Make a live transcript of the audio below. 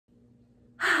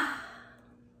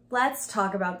let's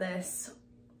talk about this.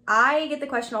 I get the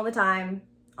question all the time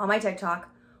on my TikTok,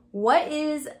 what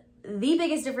is the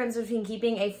biggest difference between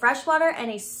keeping a freshwater and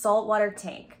a saltwater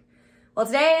tank? Well,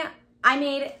 today I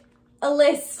made a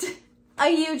list, a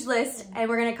huge list, and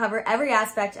we're gonna cover every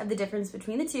aspect of the difference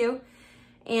between the two.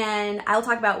 And I'll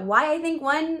talk about why I think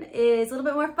one is a little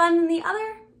bit more fun than the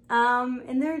other,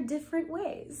 and they're different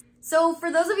ways. So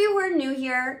for those of you who are new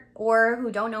here or who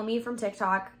don't know me from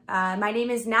TikTok, my name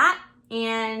is Nat,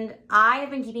 and I have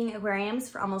been keeping aquariums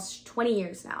for almost 20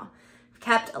 years now. I've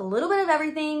kept a little bit of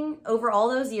everything over all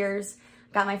those years.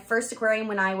 Got my first aquarium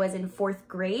when I was in 4th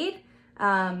grade.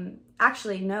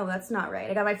 Actually, no, that's not right.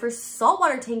 I got my first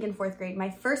saltwater tank in 4th grade. My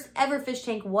first ever fish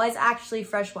tank was actually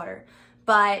freshwater,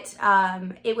 but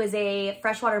it was a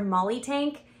freshwater molly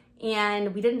tank,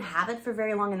 and we didn't have it for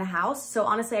very long in the house. So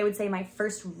honestly, I would say my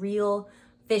first real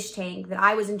fish tank that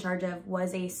I was in charge of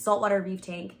was a saltwater reef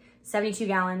tank, 72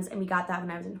 gallons, and we got that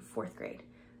when I was in 4th grade.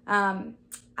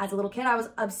 As a little kid, I was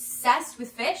obsessed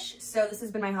with fish, so this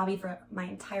has been my hobby for my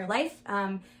entire life.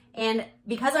 And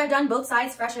because I've done both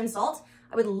sides, fresh and salt,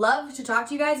 I would love to talk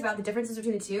to you guys about the differences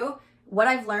between the two, what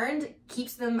I've learned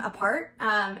keeps them apart,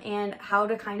 and how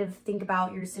to kind of think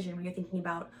about your decision when you're thinking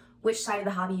about which side of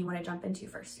the hobby you want to jump into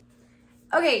first.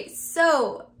 Okay,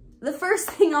 so the first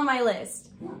thing on my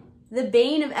list, the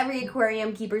bane of every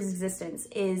aquarium keeper's existence,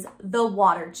 is the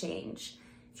water change.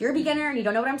 If you're a beginner and you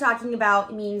don't know what I'm talking about,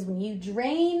 it means when you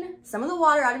drain some of the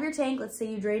water out of your tank, let's say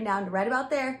you drain down to right about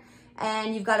there,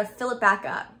 and you've got to fill it back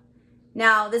up.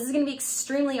 Now, this is going to be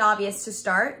extremely obvious to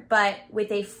start, but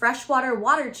with a freshwater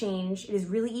water change, it is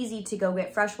really easy to go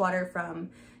get fresh water from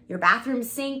your bathroom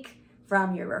sink,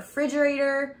 from your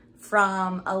refrigerator,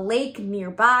 from a lake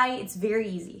nearby. It's very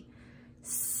easy.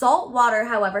 Salt water,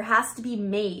 however, has to be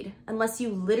made unless you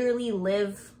literally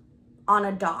live on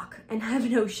a dock and have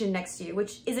an ocean next to you,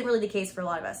 which isn't really the case for a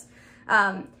lot of us.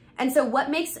 And so what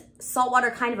makes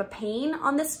saltwater kind of a pain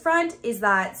on this front is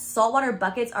that saltwater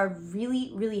buckets are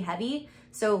really, really heavy.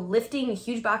 So lifting a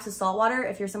huge box of saltwater,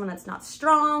 if you're someone that's not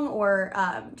strong or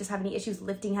just have any issues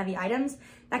lifting heavy items,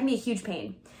 that can be a huge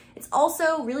pain. It's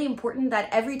also really important that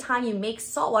every time you make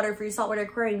saltwater for your saltwater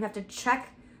aquarium, you have to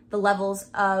check the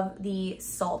levels of the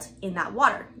salt in that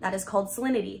water. That is called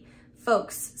salinity.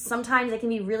 Folks, sometimes it can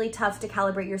be really tough to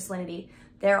calibrate your salinity.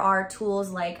 There are tools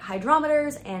like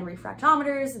hydrometers and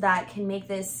refractometers that can make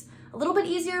this a little bit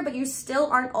easier, but you still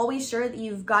aren't always sure that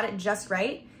you've got it just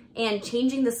right. And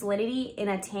changing the salinity in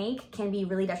a tank can be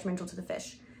really detrimental to the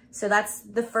fish. So that's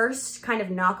the first kind of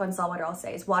knock on saltwater I'll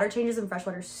say, is water changes in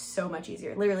freshwater are so much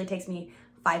easier. It literally takes me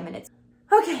 5 minutes.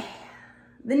 Okay,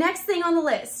 the next thing on the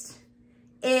list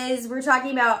is we're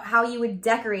talking about how you would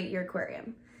decorate your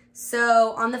aquarium.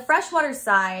 So on the freshwater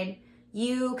side,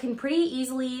 you can pretty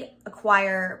easily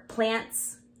acquire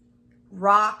plants,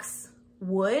 rocks,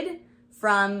 wood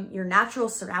from your natural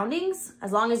surroundings,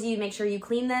 as long as you make sure you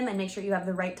clean them and make sure you have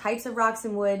the right types of rocks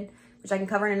and wood, which I can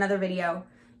cover in another video.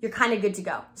 You're kind of good to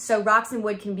go. So rocks and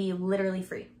wood can be literally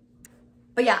free.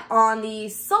 But yeah, on the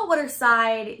saltwater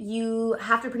side, you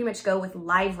have to pretty much go with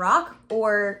live rock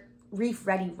or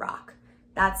reef-ready rock.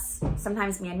 That's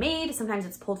sometimes man-made, sometimes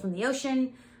it's pulled from the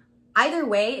ocean. Either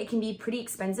way, it can be pretty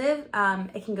expensive.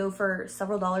 It can go for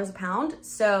several dollars a pound.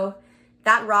 So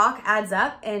that rock adds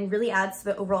up and really adds to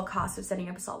the overall cost of setting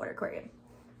up a saltwater aquarium.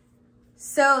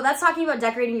 So that's talking about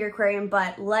decorating your aquarium,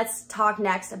 but let's talk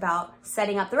next about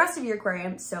setting up the rest of your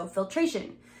aquarium, so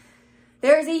filtration.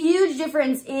 There's a huge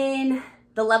difference in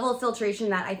the level of filtration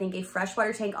that I think a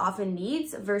freshwater tank often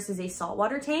needs versus a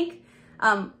saltwater tank.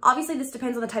 Obviously, this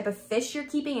depends on the type of fish you're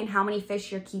keeping and how many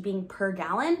fish you're keeping per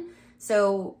gallon.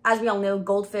 So as we all know,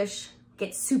 goldfish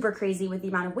get super crazy with the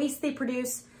amount of waste they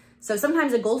produce. So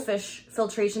sometimes a goldfish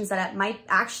filtration setup might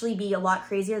actually be a lot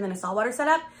crazier than a saltwater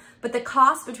setup, but the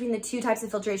cost between the two types of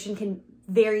filtration can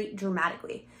vary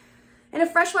dramatically. In a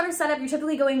freshwater setup, you're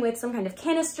typically going with some kind of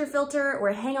canister filter or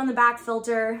a hang on the back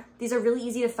filter. These are really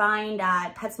easy to find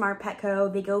at PetSmart,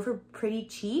 Petco. They go for pretty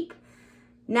cheap.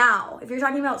 Now, if you're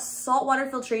talking about saltwater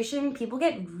filtration, people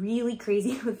get really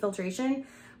crazy with filtration.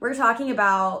 We're talking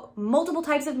about multiple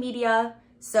types of media.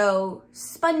 So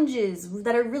sponges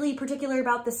that are really particular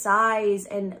about the size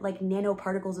and like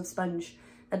nanoparticles of sponge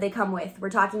that they come with. We're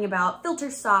talking about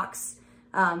filter socks,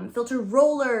 filter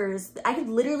rollers. I could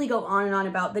literally go on and on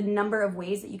about the number of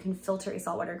ways that you can filter a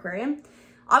saltwater aquarium.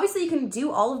 Obviously, you can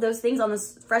do all of those things on the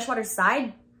freshwater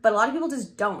side, but a lot of people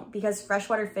just don't, because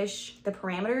freshwater fish, the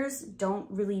parameters don't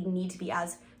really need to be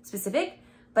as specific.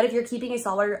 But if you're keeping a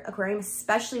saltwater aquarium,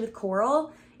 especially with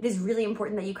coral, it is really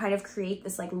important that you kind of create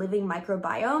this like living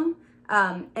microbiome.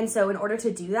 And so in order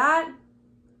to do that,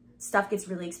 stuff gets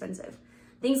really expensive.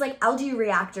 Things like algae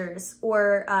reactors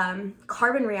or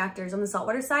carbon reactors on the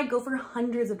saltwater side go for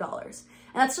hundreds of dollars.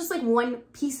 And that's just like one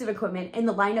piece of equipment in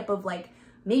the lineup of like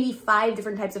maybe 5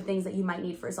 different types of things that you might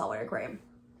need for a saltwater aquarium.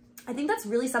 I think that's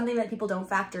really something that people don't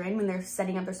factor in when they're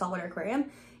setting up their saltwater aquarium,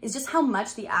 is just how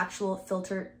much the actual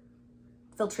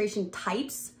filtration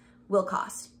types will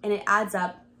cost. And it adds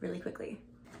up really quickly.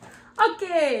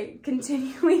 Okay,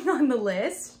 continuing on the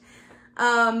list.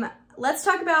 Let's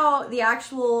talk about the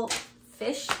actual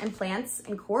fish and plants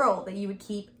and coral that you would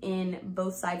keep in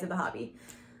both sides of the hobby.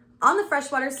 On the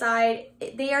freshwater side,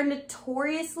 they are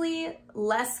notoriously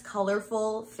less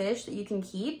colorful fish that you can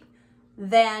keep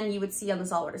than you would see on the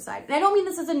saltwater side. And I don't mean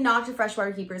this as a knock to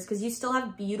freshwater keepers, because you still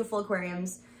have beautiful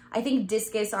aquariums. I think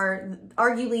discus are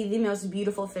arguably the most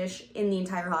beautiful fish in the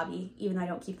entire hobby, even though I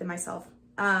don't keep them myself.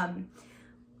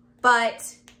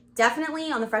 But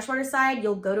definitely on the freshwater side,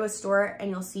 you'll go to a store and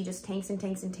you'll see just tanks and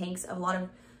tanks and tanks of a lot of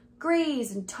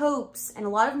grays and taupes and a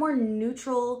lot of more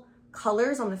neutral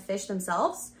colors on the fish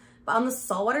themselves. But on the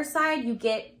saltwater side, you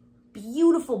get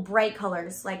beautiful bright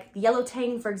colors. Like the yellow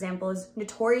tang, for example, is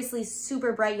notoriously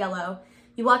super bright yellow.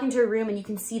 You walk into a room and you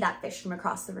can see that fish from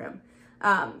across the room.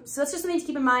 So that's just something to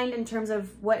keep in mind in terms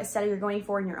of what aesthetic you're going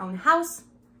for in your own house.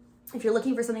 If you're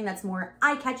looking for something that's more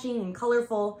eye-catching and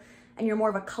colorful, and you're more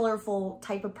of a colorful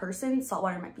type of person,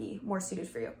 saltwater might be more suited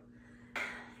for you.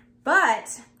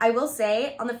 But I will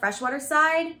say on the freshwater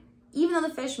side, even though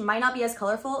the fish might not be as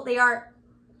colorful, they are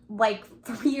like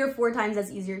 3 or 4 times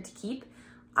as easier to keep.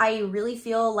 I really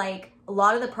feel like a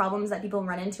lot of the problems that people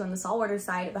run into on the saltwater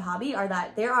side of the hobby are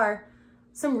that there are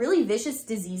some really vicious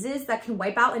diseases that can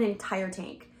wipe out an entire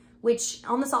tank, which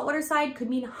on the saltwater side could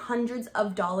mean hundreds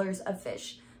of dollars of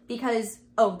fish. Because,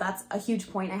 oh, that's a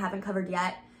huge point I haven't covered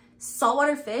yet.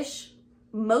 Saltwater fish,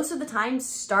 most of the time,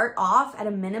 start off at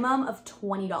a minimum of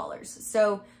 $20.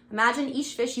 So imagine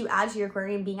each fish you add to your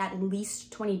aquarium being at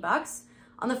least 20 bucks.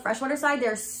 On the freshwater side,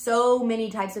 there are so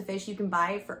many types of fish you can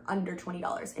buy for under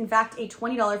 $20. In fact, a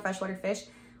 $20 freshwater fish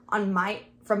from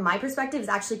my perspective is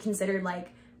actually considered like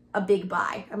a big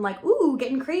buy. I'm like, ooh,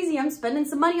 getting crazy. I'm spending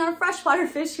some money on a freshwater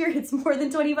fish here. It's more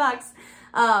than 20 bucks.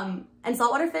 And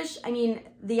saltwater fish, I mean,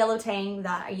 the yellow tang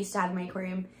that I used to have in my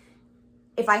aquarium,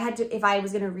 if I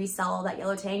was gonna resell that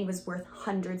yellow tang, was worth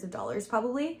hundreds of dollars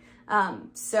probably.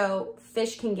 So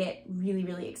fish can get really,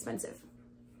 really expensive.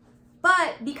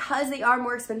 But because they are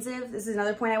more expensive, this is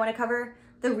another point I wanna cover,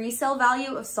 the resale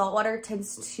value of saltwater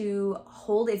tends to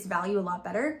hold its value a lot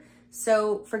better.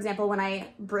 So for example, when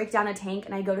I break down a tank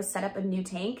and I go to set up a new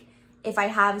tank, if I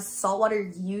have saltwater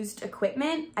used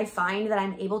equipment, I find that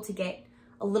I'm able to get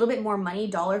a little bit more money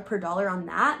dollar per dollar on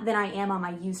that than I am on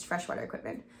my used freshwater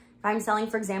equipment. If I'm selling,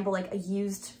 for example, like a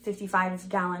used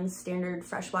 55-gallon standard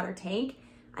freshwater tank,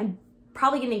 I'm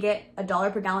probably gonna get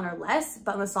 $1 per gallon or less,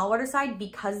 but on the saltwater side,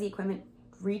 because the equipment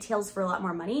retails for a lot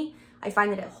more money, I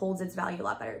find that it holds its value a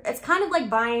lot better. It's kind of like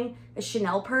buying a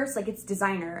Chanel purse, like it's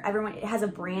designer. It has a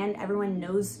brand, everyone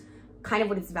knows kind of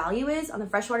what its value is. On the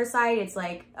freshwater side, it's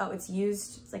like, oh, it's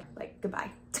used, it's like goodbye.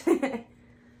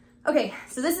 Okay,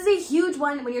 so this is a huge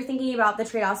one when you're thinking about the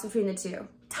trade-offs between the two.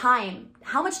 Time.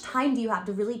 How much time do you have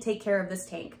to really take care of this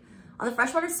tank? On the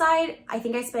freshwater side, I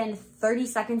think I spend 30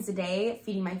 seconds a day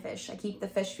feeding my fish. I keep the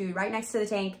fish food right next to the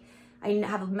tank. I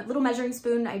have a little measuring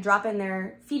spoon. I drop in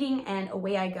their feeding and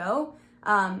away I go.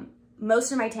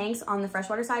 Most of my tanks on the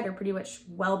freshwater side are pretty much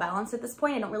well balanced at this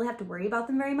point. I don't really have to worry about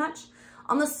them very much.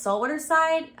 On the saltwater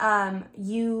side,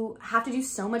 you have to do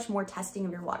so much more testing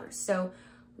of your waters. So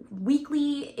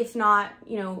weekly, if not,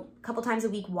 a couple times a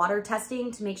week, water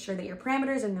testing to make sure that your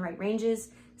parameters are in the right ranges.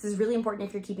 This is really important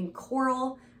if you're keeping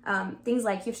coral. Things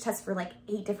like you have to test for like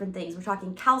 8 different things. We're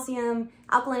talking calcium,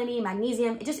 alkalinity,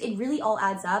 magnesium. It really all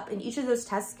adds up. And each of those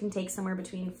tests can take somewhere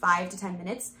between 5 to 10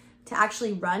 minutes to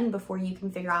actually run before you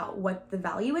can figure out what the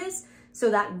value is.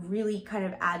 So that really kind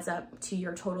of adds up to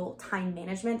your total time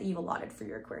management that you've allotted for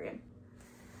your aquarium.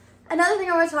 Another thing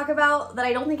I want to talk about that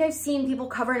I don't think I've seen people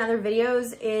cover in other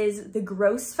videos is the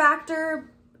gross factor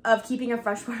of keeping a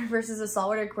freshwater versus a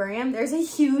saltwater aquarium. There's a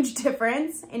huge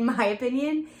difference, in my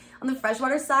opinion. On the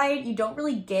freshwater side, you don't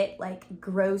really get like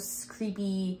gross,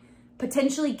 creepy,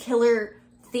 potentially killer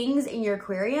things in your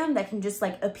aquarium that can just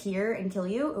like appear and kill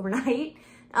you overnight.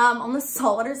 On the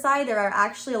saltwater side, there are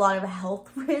actually a lot of health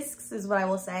risks, is what I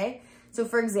will say. So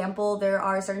for example, there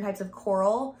are certain types of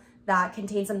coral that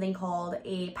contain something called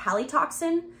a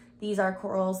palytoxin. These are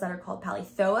corals that are called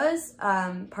palithoas,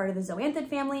 part of the zoanthid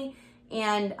family,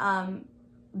 and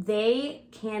they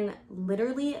can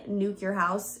literally nuke your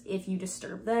house if you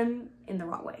disturb them in the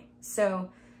wrong way. So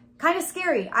kind of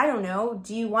scary. I don't know.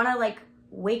 Do you want to like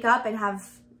wake up and have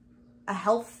a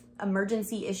health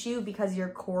emergency issue because your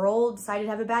coral decided to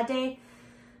have a bad day.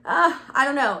 I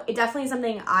don't know. It definitely is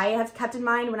something I have kept in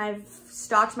mind when I've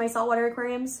stocked my saltwater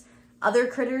aquariums. Other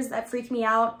critters that freak me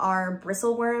out are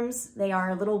bristle worms. They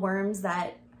are little worms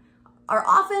that are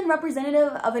often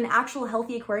representative of an actual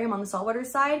healthy aquarium on the saltwater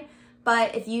side.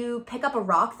 But if you pick up a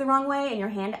rock the wrong way and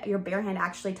your bare hand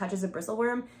actually touches a bristle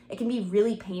worm, it can be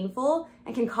really painful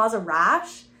and can cause a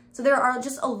rash. So there are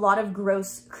just a lot of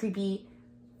gross, creepy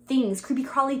things, creepy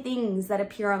crawly things that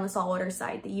appear on the saltwater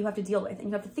side that you have to deal with and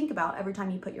you have to think about every time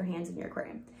you put your hands in your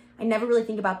aquarium. I never really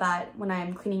think about that when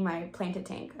I'm cleaning my planted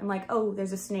tank. I'm like, oh,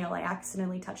 there's a snail. I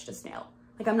accidentally touched a snail.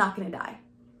 Like, I'm not gonna die,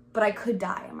 but I could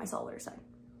die on my saltwater side.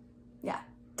 Yeah,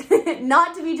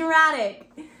 not to be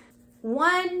dramatic.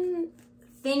 One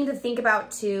thing to think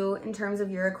about too in terms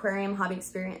of your aquarium hobby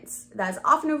experience that is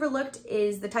often overlooked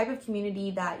is the type of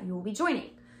community that you will be joining.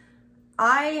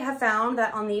 I have found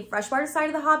that on the freshwater side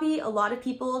of the hobby, a lot of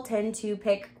people tend to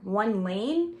pick one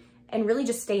lane and really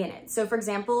just stay in it. So for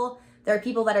example, there are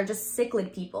people that are just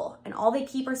cichlid people and all they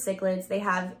keep are cichlids. They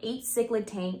have 8 cichlid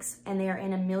tanks and they are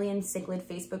in 1 million cichlid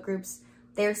Facebook groups.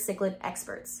 They're cichlid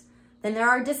experts. Then there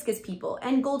are discus people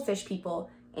and goldfish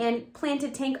people and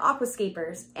planted tank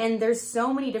aquascapers. And there's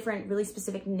so many different really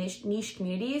specific niche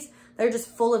communities that are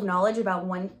just full of knowledge about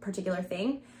one particular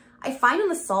thing. I find on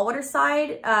the saltwater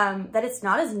side that it's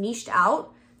not as niched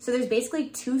out. So there's basically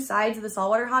 2 sides of the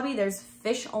saltwater hobby. There's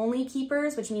fish only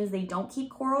keepers, which means they don't keep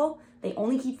coral. They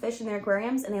only keep fish in their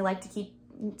aquariums and they like to keep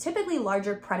typically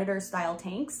larger predator style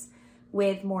tanks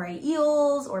with moray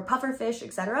eels or pufferfish,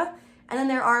 etc. And then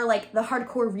there are like the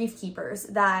hardcore reef keepers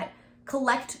that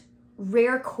collect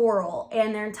rare coral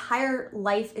and their entire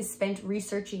life is spent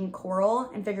researching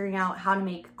coral and figuring out how to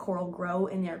make coral grow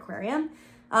in their aquarium.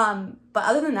 But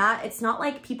other than that, it's not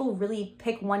like people really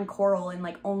pick one coral and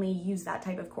like only use that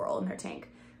type of coral in their tank.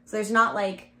 So there's not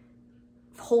like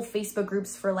whole Facebook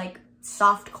groups for like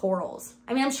soft corals.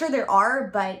 I mean, I'm sure there are,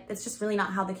 but it's just really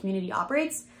not how the community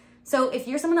operates. So if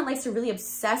you're someone that likes to really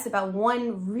obsess about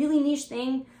one really niche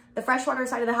thing, the freshwater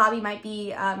side of the hobby might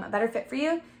be a better fit for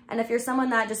you. And if you're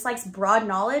someone that just likes broad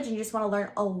knowledge and you just want to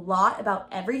learn a lot about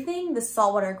everything, the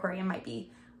saltwater aquarium might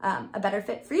be a better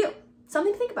fit for you.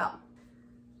 Something to think about.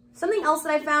 Something else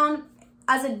that I found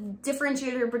as a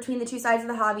differentiator between the 2 sides of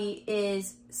the hobby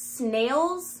is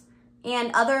snails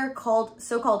and other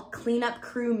so-called cleanup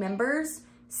crew members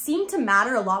seem to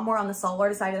matter a lot more on the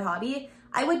saltwater side of the hobby.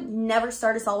 I would never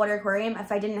start a saltwater aquarium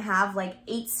if I didn't have like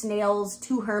 8 snails,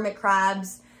 2 hermit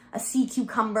crabs, a sea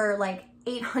cucumber, like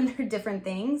 800 different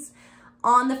things.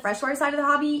 On the freshwater side of the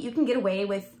hobby, you can get away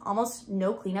with almost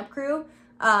no cleanup crew.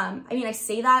 I mean, I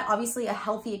say that obviously a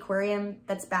healthy aquarium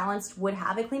that's balanced would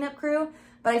have a cleanup crew,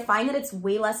 but I find that it's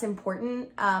way less important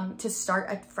to start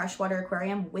a freshwater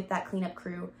aquarium with that cleanup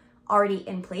crew already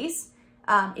in place.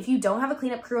 If you don't have a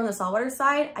cleanup crew on the saltwater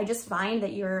side, I just find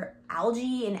that your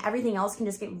algae and everything else can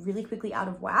just get really quickly out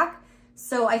of whack.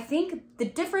 So I think the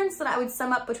difference that I would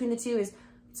sum up between the 2 is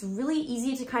it's really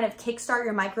easy to kind of kickstart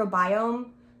your microbiome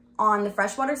on the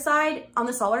freshwater side. On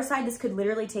the saltwater side, this could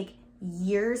literally take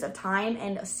years of time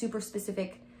and a super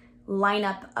specific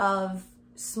lineup of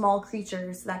small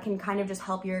creatures that can kind of just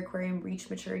help your aquarium reach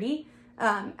maturity.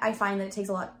 I find that it takes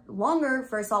a lot longer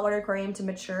for a saltwater aquarium to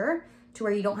mature to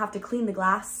where you don't have to clean the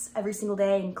glass every single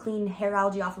day and clean hair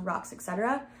algae off of rocks,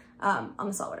 etc. On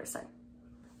the saltwater side.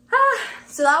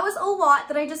 So that was a lot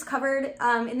that I just covered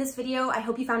in this video. I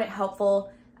hope you found it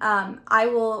helpful. I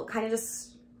will kind of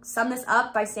just sum this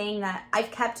up by saying that I've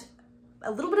kept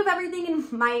a little bit of everything in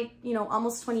my,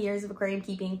 almost 20 years of aquarium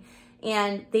keeping,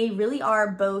 and they really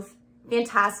are both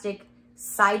fantastic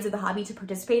sides of the hobby to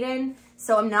participate in.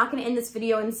 So I'm not going to end this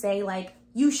video and say like,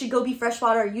 you should go be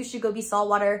freshwater or you should go be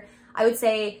saltwater. I would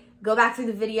say go back through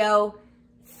the video,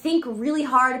 think really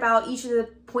hard about each of the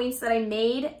points that I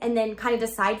made, and then kind of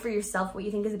decide for yourself what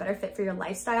you think is a better fit for your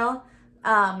lifestyle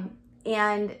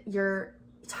and your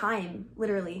time,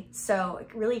 literally. So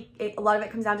a lot of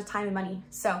it comes down to time and money.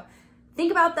 So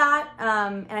think about that.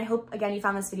 And I hope, again, you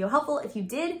found this video helpful. If you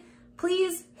did,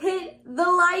 please hit the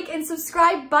like and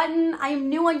subscribe button. I am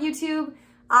new on YouTube.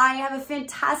 I have a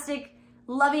fantastic,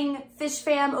 loving fish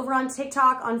fam over on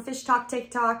TikTok, on Fish Talk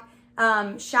TikTok.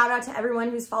 Shout out to everyone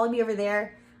who's followed me over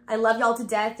there. I love y'all to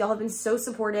death. Y'all have been so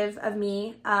supportive of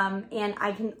me. And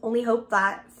I can only hope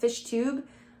that FishTube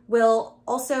will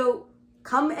also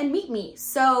come and meet me.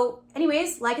 So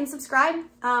anyways, like and subscribe.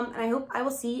 And I hope I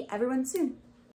will see everyone soon.